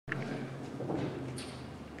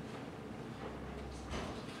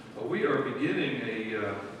we are beginning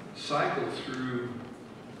a cycle through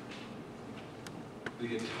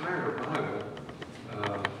the entire Bible,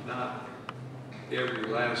 not every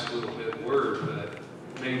last little bit word, but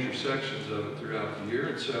major sections of it throughout the year.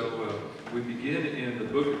 And so we begin in the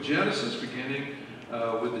book of Genesis, beginning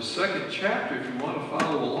with the second chapter. If you want to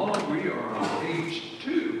follow along, we are on page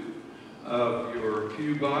 2 of your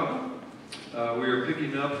Pew Bible. We are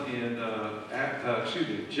picking up in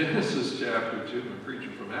Genesis chapter 2. I've been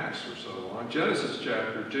preaching from Acts for so long. Genesis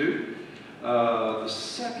chapter 2, the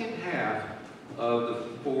second half of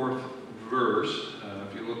the 4th verse.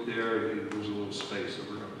 If you look there, there's a little space that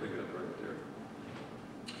we're going to pick up right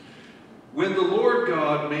there. When the Lord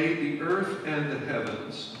God made the earth and the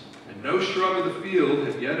heavens, and no shrub of the field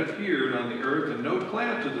had yet appeared on the earth, and no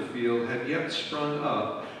plant of the field had yet sprung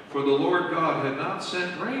up, for the Lord God had not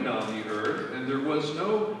sent rain on the earth, and there was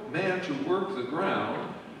no man to work the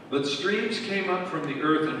ground, but streams came up from the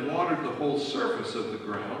earth and watered the whole surface of the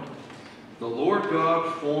ground. The Lord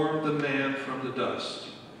God formed the man from the dust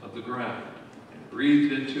of the ground, and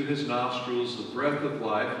breathed into his nostrils the breath of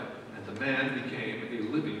life, and the man became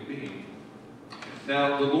a living being.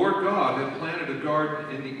 Now the Lord God had planted a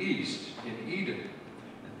garden in the east, in Eden,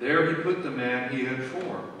 and there he put the man he had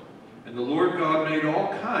formed. And the Lord God made all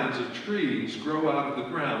kinds of trees grow out of the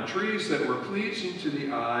ground, trees that were pleasing to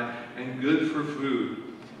the eye and good for food.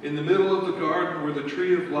 In the middle of the garden were the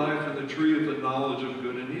tree of life and the tree of the knowledge of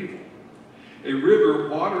good and evil. A river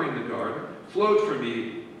watering the garden flowed from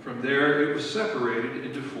Eden. From there it was separated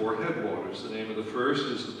into 4 headwaters. The name of the first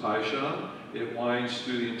is the Pishon. It winds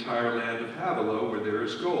through the entire land of Havilah, where there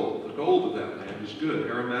is gold. The gold of that land is good.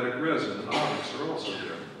 Aromatic resin and onyx are also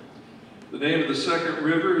there. The name of the second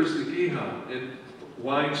river is the Gihon. It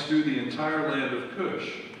winds through the entire land of Cush.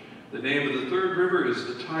 The name of the third river is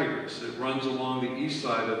the Tigris. It runs along the east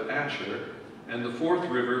side of Asher. And the 4th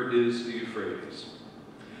river is the Euphrates.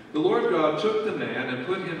 The Lord God took the man and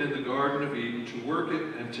put him in the Garden of Eden to work it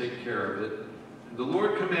and take care of it. And the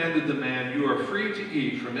Lord commanded the man, "You are free to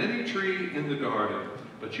eat from any tree in the garden,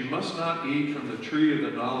 but you must not eat from the tree of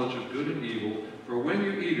the knowledge of good and evil, for when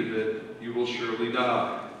you eat of it, you will surely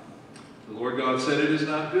die." The Lord God said, "It is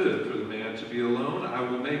not good for the man to be alone. I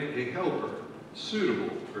will make a helper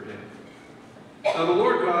suitable for him." Now the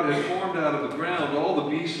Lord God had formed out of the ground all the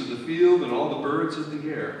beasts of the field and all the birds of the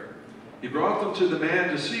air. He brought them to the man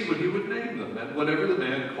to see what he would name them, and whatever the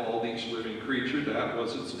man called each living creature, that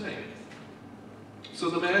was its name. So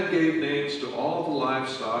the man gave names to all the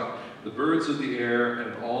livestock, the birds of the air,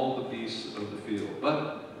 and all the beasts of the field.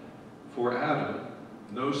 But for Adam,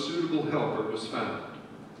 no suitable helper was found.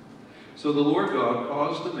 So the Lord God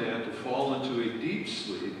caused the man to fall into a deep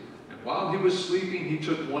sleep, and while he was sleeping, he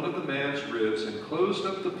took one of the man's ribs and closed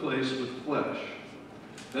up the place with flesh.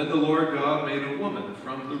 Then the Lord God made a woman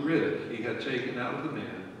from the rib he had taken out of the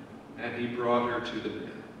man, and he brought her to the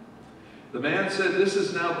man. The man said, "This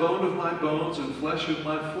is now bone of my bones and flesh of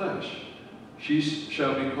my flesh. She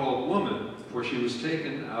shall be called woman, for she was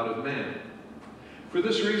taken out of man. For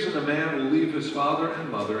this reason a man will leave his father and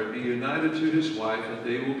mother and be united to his wife, and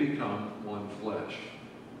they will become one flesh.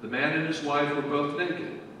 The man and his wife were both naked,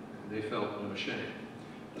 and they felt no shame."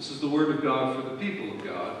 This is the word of God for the people of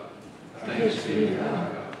God. Thanks be to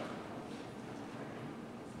God.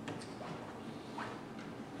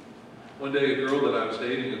 One day, a girl that I was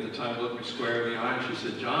dating at the time looked me square in the eye and she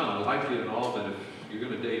said, "John, I like you and all, but if you're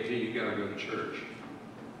going to date me, you got to go to church."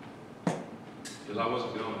 Because I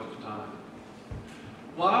wasn't going at the time.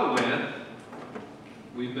 Well, I went.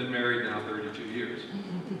 We've been married now 32 years.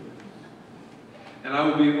 And I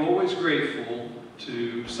will be always grateful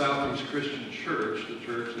to Southeast Christian Church, the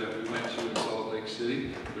church that we went to in Salt Lake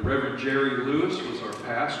City. The Reverend Jerry Lewis was our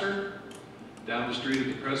pastor. Down the street at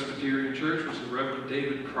the Presbyterian Church was the Reverend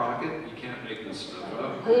David Crockett. You can't make this stuff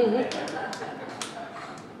up.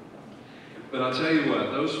 But I'll tell you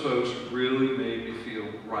what, those folks really made me feel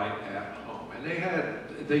right at home. And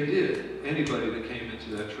they did. Anybody that came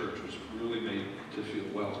into that church was really made to feel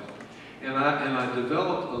welcome. And I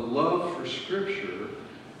developed a love for Scripture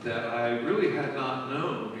that I really had not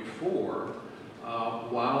known before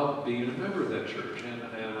while being a member of that church. And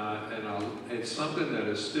it's something that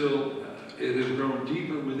is still, it has grown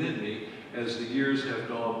deeper within me as the years have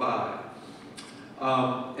gone by.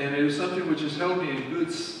 And it is something which has held me in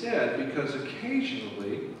good stead, because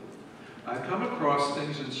occasionally I come across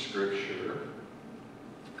things in Scripture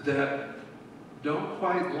that don't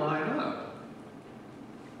quite line up.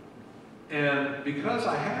 And because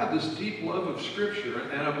I have this deep love of Scripture,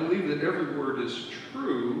 and I believe that every word is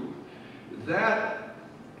true, that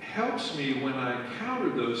helps me when I encounter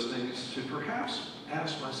those things to perhaps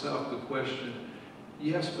ask myself the question,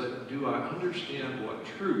 Yes, but do I understand what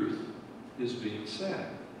truth is being said?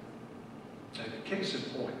 Case in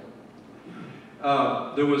point.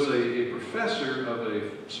 There was a professor of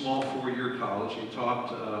a small 4-year college. He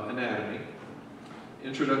taught anatomy,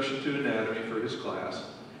 introduction to anatomy for his class.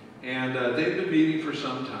 And they'd been meeting for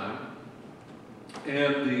some time.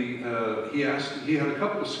 And he had a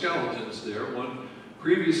couple of skeletons there, one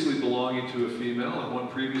previously belonging to a female and one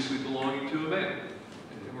previously belonging to a male.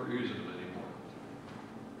 And they weren't using them anymore.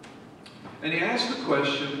 And he asked the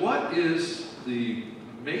question, what is the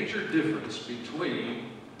major difference between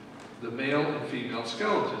the male and female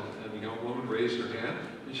skeleton? And the young woman raised her hand,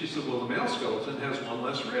 and she said, well, the male skeleton has one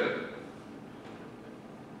less rib.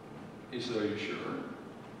 He said, are you sure?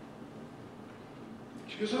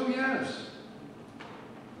 She goes, oh, yes.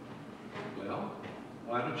 Well,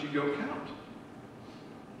 why don't you go count?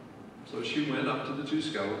 So she went up to the 2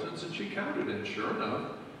 skeletons and she counted, and sure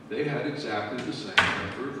enough, they had exactly the same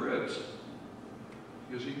number of ribs.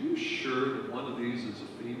 He goes, are you sure that one of these is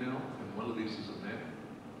a female and one of these is a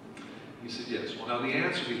male? He said, yes. Well, now the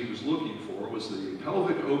answer that he was looking for was the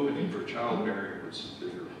pelvic opening for childbearing was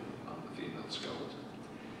bigger on the female skeleton.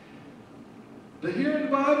 But here in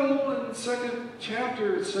the Bible, in the 2nd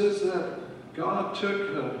chapter, it says that God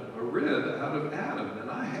took a rib out of Adam.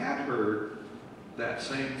 And I had heard that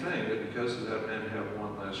same thing, that because of that men have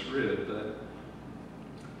one less rib. But,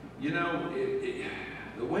 you know,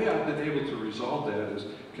 the way I've been able to resolve that is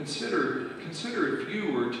consider if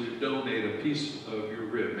you were to donate a piece of your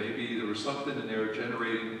rib. Maybe there was something in there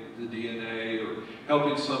generating the DNA or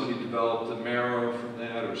helping somebody develop the marrow from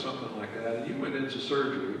that or something like that. And you went into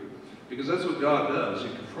surgery, because that's what God does. He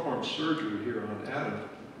performs surgery here on Adam.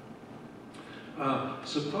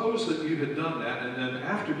 Suppose that you had done that, and then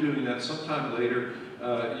after doing that, sometime later,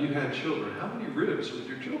 you had children. How many ribs would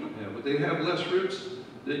your children have? Would they have less ribs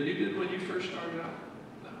than you did when you first started out?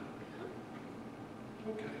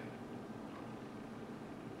 No. Okay.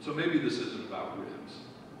 So maybe this isn't about ribs.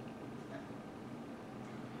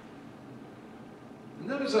 And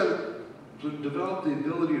then as I developed the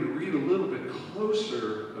ability to read a little bit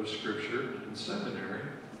closer of Scripture in seminary,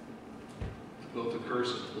 both a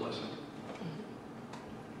curse and a blessing.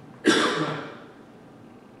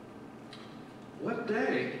 What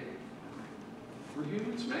day were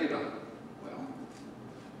humans made on? Well,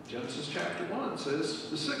 Genesis chapter 1 says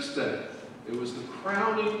the 6th day. It was the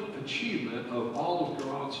crowning achievement of all of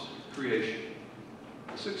God's creation.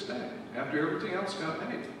 The 6th day, after everything else got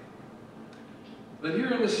made. But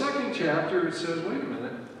here in the 2nd chapter, it says, wait a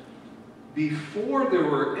minute, before there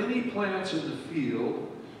were any plants in the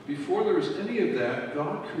field, before there was any of that,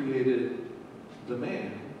 God created the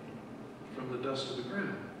man from the dust of the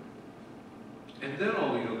ground. And then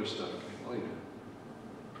all the other stuff came later.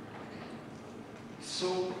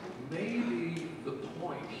 So maybe the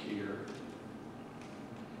point here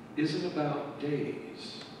isn't about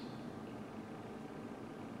days.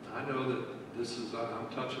 I know that this is, I'm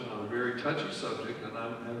touching on a very touchy subject,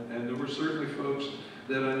 and there were certainly folks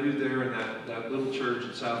that I knew there in that little church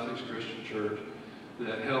at Southeast Christian Church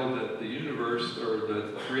that held that the universe, or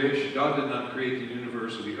the creation, God did not create the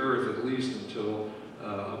universe or the earth at least until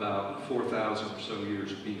about 4,000 or so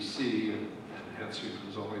years BC, and hence he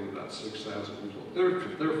was only about 6,000 years old.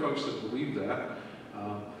 There are folks that believe that.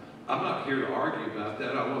 I'm not here to argue about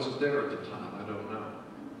that. I wasn't there at the time. I don't know.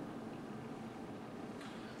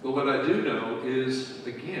 But what I do know is,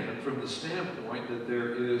 again, from the standpoint that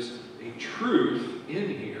there is a truth in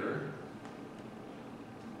here,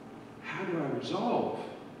 how do I resolve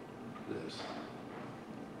this?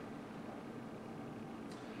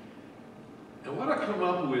 And what I come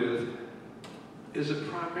up with is that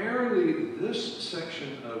primarily this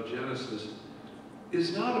section of Genesis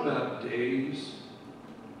is not about days,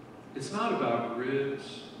 it's not about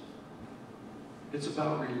ribs, it's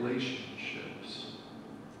about relationships.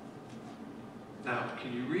 Now,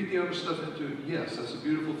 can you read the other stuff into it? Yes, that's a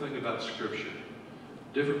beautiful thing about Scripture.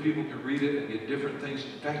 Different people can read it and get different things.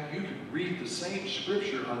 In fact, you can read the same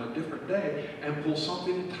Scripture on a different day and pull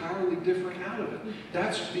something entirely different out of it.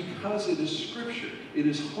 That's because it is Scripture. It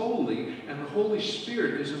is holy, and the Holy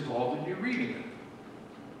Spirit is involved in you reading it.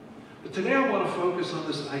 But today I want to focus on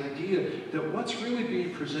this idea that what's really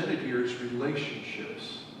being presented here is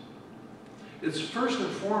relationships. It's first and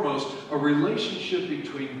foremost a relationship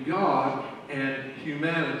between God and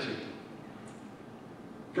humanity.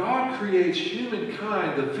 God creates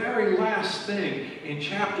humankind, the very last thing, in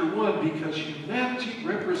chapter 1, because humanity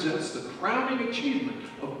represents the crowning achievement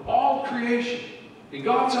of all creation in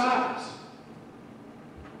God's eyes.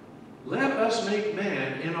 Let us make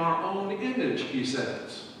man in our own image, he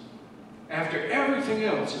says, after everything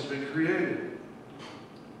else has been created.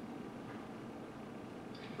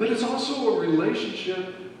 But it's also a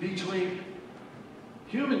relationship between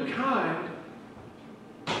humankind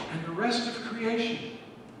and the rest of creation.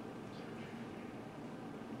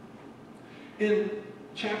 In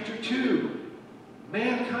chapter 2,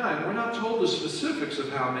 mankind, we're not told the specifics of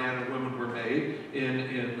how man and woman were made in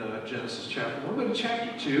Genesis chapter 1, but in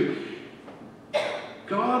chapter 2,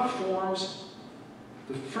 God forms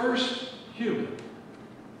the first human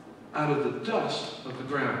out of the dust of the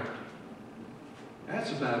ground.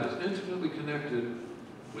 That's about as intimately connected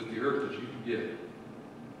with the earth as you can get.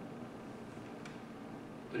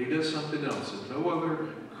 But he does something else. There's no other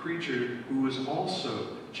creature who is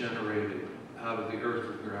also generated out of the earth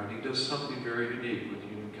or the ground. He does something very unique with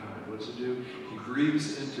humankind. What does he do? He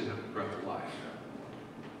breathes into him the breath of life.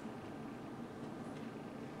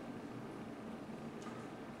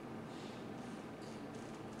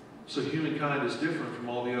 So humankind is different from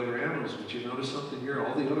all the other animals, but you notice something here?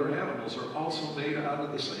 All the other animals are also made out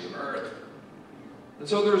of the same earth. And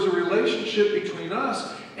so there's a relationship between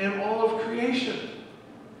us and all of creation.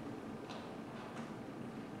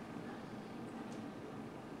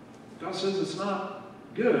 God says it's not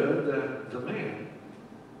good that the man,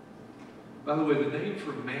 by the way, the name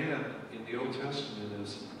for man in the Old Testament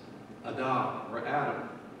is Adam, or Adam.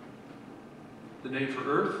 The name for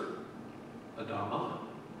earth, Adamah.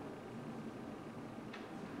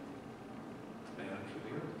 Man for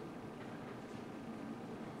the earth.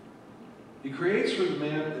 He creates for the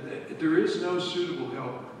man that there is no suitable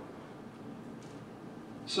helper.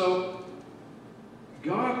 So,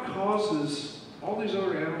 God causes all these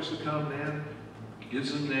other animals to come, man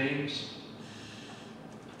gives them names.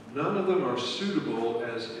 None of them are suitable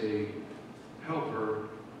as a helper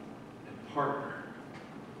and partner.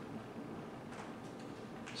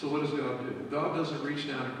 So what does God do? God doesn't reach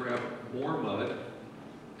down and grab more mud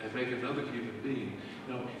and make another human being.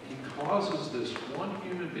 No, he causes this one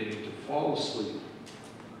human being to fall asleep.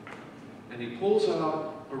 And he pulls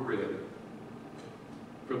out a rib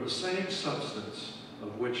from the same substance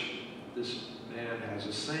of which this man has,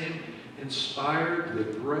 the same inspired,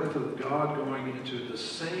 the breath of God going into the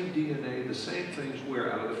same DNA, the same things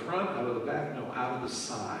where? Out of the front, out of the back? No, out of the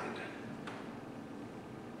side.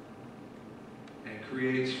 And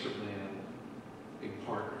creates for man a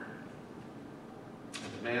partner.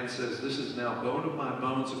 And the man says, this is now bone of my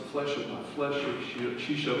bones and flesh of my flesh.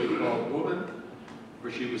 She shall be called woman, for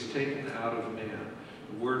she was taken out of man.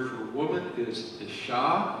 The word for woman is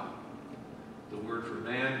Isha. The word for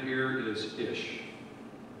man here is Ish,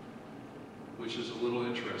 which is a little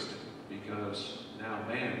interesting because now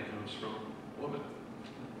man comes from woman.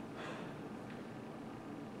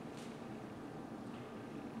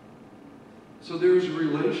 So there is a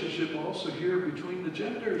relationship also here between the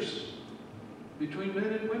genders, between men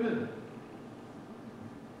and women.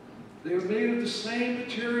 They are made of the same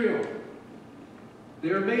material.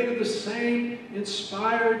 They are made of the same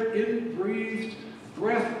inspired, inbreathed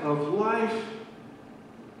breath of life.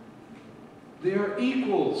 They are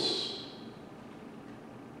equals.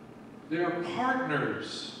 They are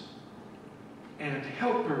partners and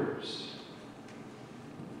helpers.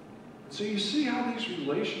 So you see how these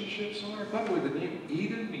relationships are? By the way, the name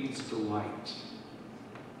Eden means delight.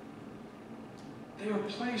 They are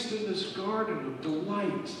placed in this garden of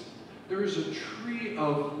delight. There is a tree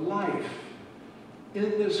of life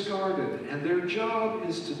in this garden, and their job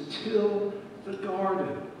is to till the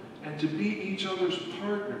garden and to be each other's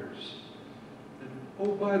partners. And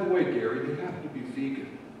oh, by the way, Gary, they happen to be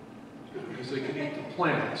vegan because they can eat the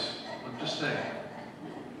plants. I'm just saying.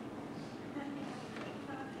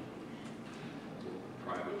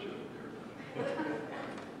 Private joke there.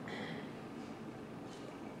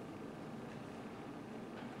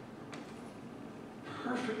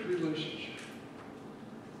 Perfect relationship.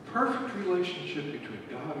 Perfect relationship between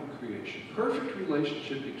God and creation. Perfect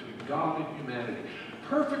relationship between God and humanity.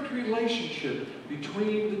 Perfect relationship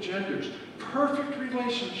between the genders. Perfect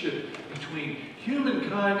relationship between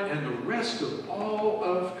humankind and the rest of all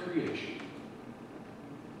of creation.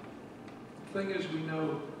 The thing is, we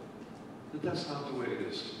know that that's not the way it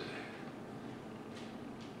is today.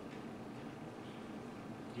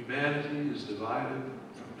 Humanity is divided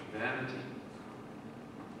from humanity.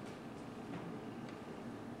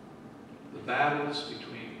 The battles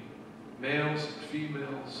between males and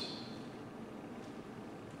females,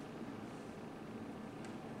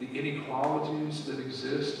 the inequalities that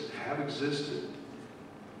exist, have existed,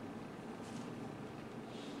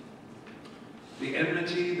 the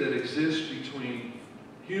enmity that exists between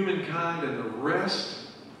humankind and the rest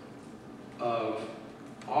of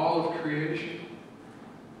all of creation.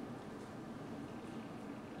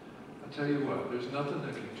 I tell you what, there's nothing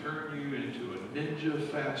that can turn you into a ninja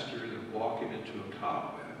faster than walking into a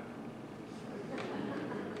cobweb.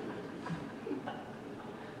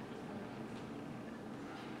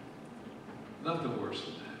 Nothing worse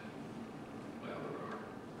than that. Well, there are.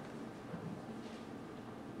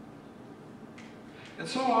 And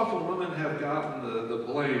so often women have gotten the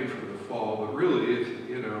blame for the fall, but really,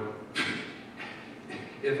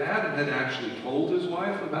 if Adam had actually told his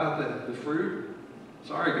wife about the fruit,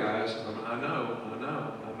 sorry guys, I know, I'm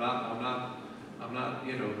not,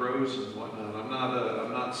 bros and whatnot.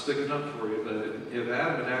 I'm not sticking up for you. But if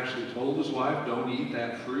Adam had actually told his wife, "Don't eat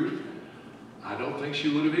that fruit," I don't think she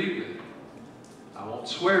would have eaten it. I won't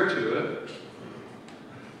swear to it.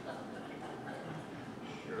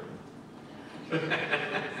 Sure.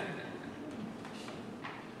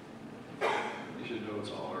 You should know it's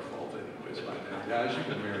all our fault anyways by now. Guys, you've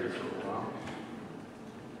been married for a while.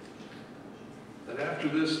 That after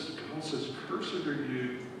this, God says, "Cursed are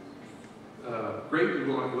you, greatly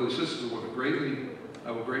will I," well, he says to the woman,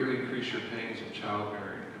 "I will greatly increase your pains in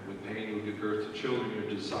childbearing, and with pain you will give birth to children. Your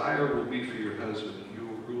desire will be for your husband, and he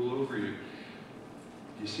will rule over you."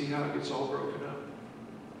 You see how it gets all broken up?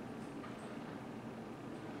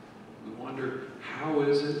 We wonder, how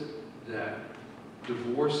is it that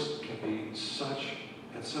divorce can be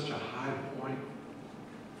at such a high point,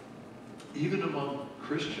 even among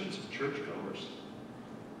Christians and churchgoers?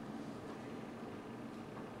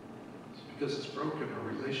 It's because it's broken. Our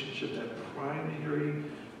relationship, that primary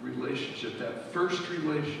relationship, that first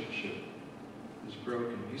relationship, is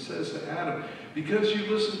broken. He says to Adam, "Because you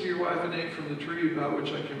listened to your wife and ate from the tree about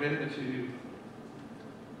which I commanded to you."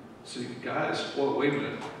 See, guys, well, wait a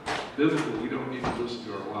minute. Biblical, we don't need to listen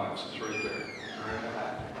to our wives. It's right there. All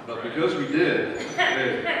right? But because we did,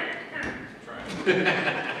 hey.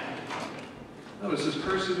 No, it says,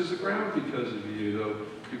 "Cursed is the ground because of you, though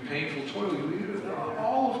through painful toil."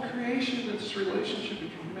 All of creation, this relationship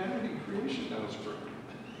between humanity and creation, now is broken.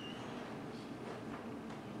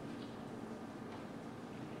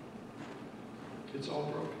 It's all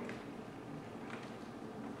broken.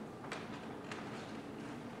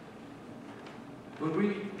 When we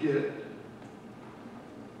get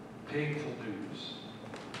painful news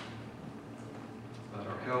about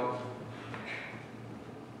our health,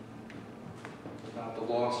 about the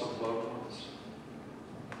loss of loved ones,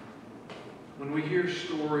 when we hear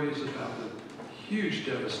stories about the huge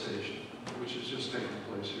devastation which has just taken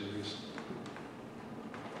place here recently,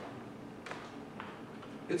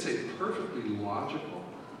 it's a perfectly logical,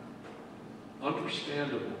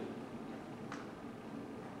 understandable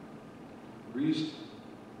reason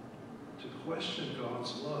to question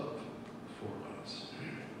God's love for us.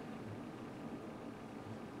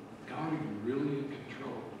 God, are you really in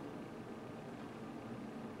control?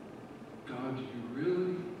 God, do you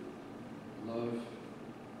really love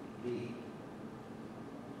me?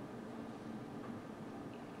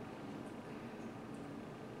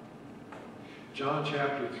 John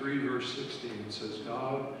chapter 3, verse 16 says,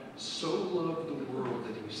 "God so loved the world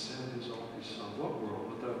that he sent his only son." What world?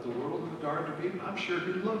 The world in the Garden of Eden? I'm sure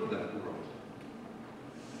he loved that world.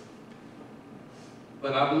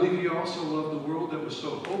 But I believe he also loved the world that was so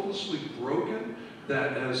hopelessly broken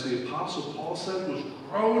that, as the Apostle Paul said, was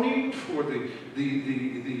groaning for the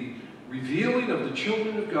revealing of the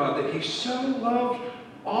children of God, that he so loved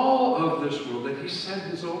all of this world that he sent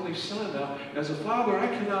his only son. Now, as a father, I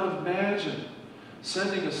cannot imagine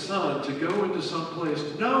sending a son to go into some place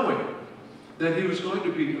knowing that he was going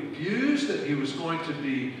to be abused, that he was going to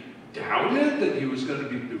be doubted, that he was going to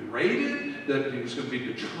be berated, that he was going to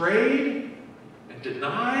be betrayed and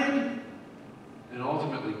denied and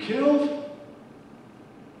ultimately killed.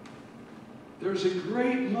 There's a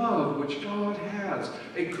great love which God has,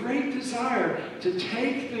 a great desire to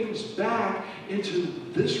take things back into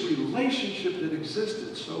this relationship that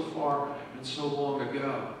existed so far and so long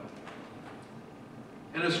ago.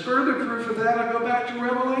 And as further proof of that, I go back to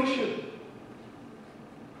Revelation.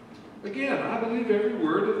 Again, I believe every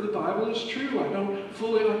word of the Bible is true. I don't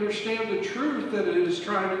fully understand the truth that it is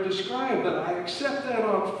trying to describe, but I accept that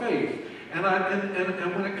on faith. And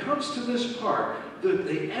when it comes to this part,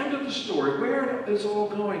 the end of the story, where it is all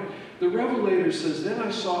going, the Revelator says, "Then I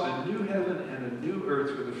saw a new heaven and a new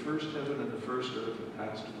earth, for the first heaven and the first earth had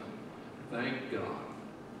passed away." Thank God.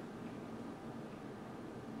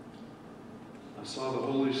 I saw the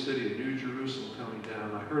holy city, New Jerusalem, coming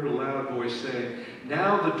down. I heard a loud voice saying,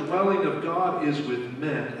 "Now the dwelling of God is with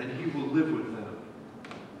men, and he will live with them.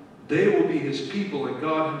 They will be his people, and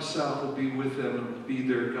God himself will be with them and be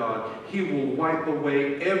their God. He will wipe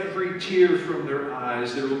away every tear from their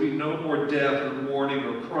eyes. There will be no more death or mourning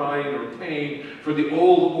or crying or pain, for the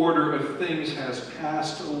old order of things has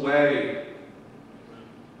passed away.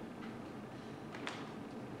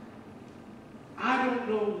 I don't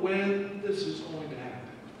know when this is going to happen.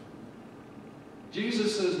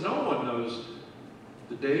 Jesus says no one knows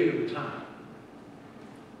the day or the time.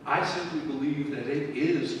 I simply believe that it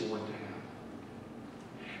is going to happen.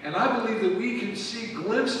 And I believe that we can see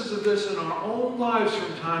glimpses of this in our own lives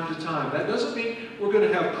from time to time. That doesn't mean we're going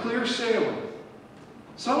to have clear sailing.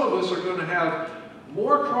 Some of us are going to have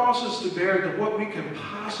more crosses to bear than what we can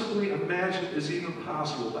possibly imagine is even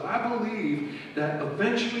possible. But I believe that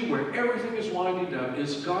eventually where everything is winding up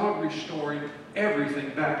is God restoring everything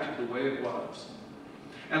back to the way it was.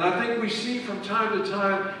 And I think we see from time to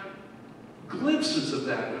time glimpses of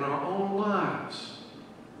that in our own lives.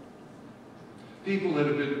 People that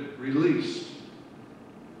have been released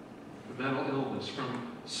from mental illness,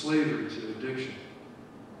 from slavery to addiction.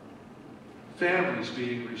 Families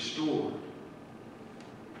being restored.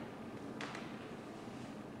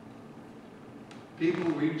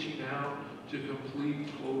 People reaching out to complete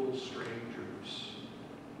total strangers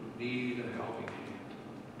who need a helping hand.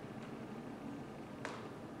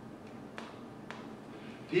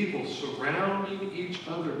 People surrounding each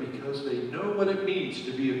other because they know what it means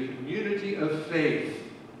to be a community of faith.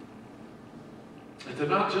 And to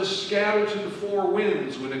not just scatter to the four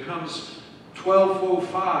winds when it comes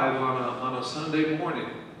 12:05 on a Sunday morning,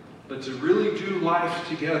 but to really do life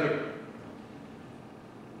together.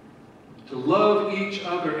 To love each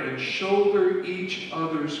other and shoulder each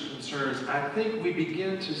other's concerns. I think we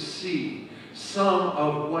begin to see some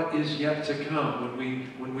of what is yet to come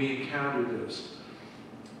when we encounter this.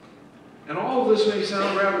 And all of this may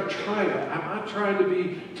sound rather trite. I'm not trying to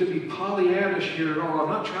be Pollyannish here at all. I'm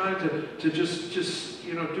not trying to just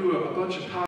do a bunch of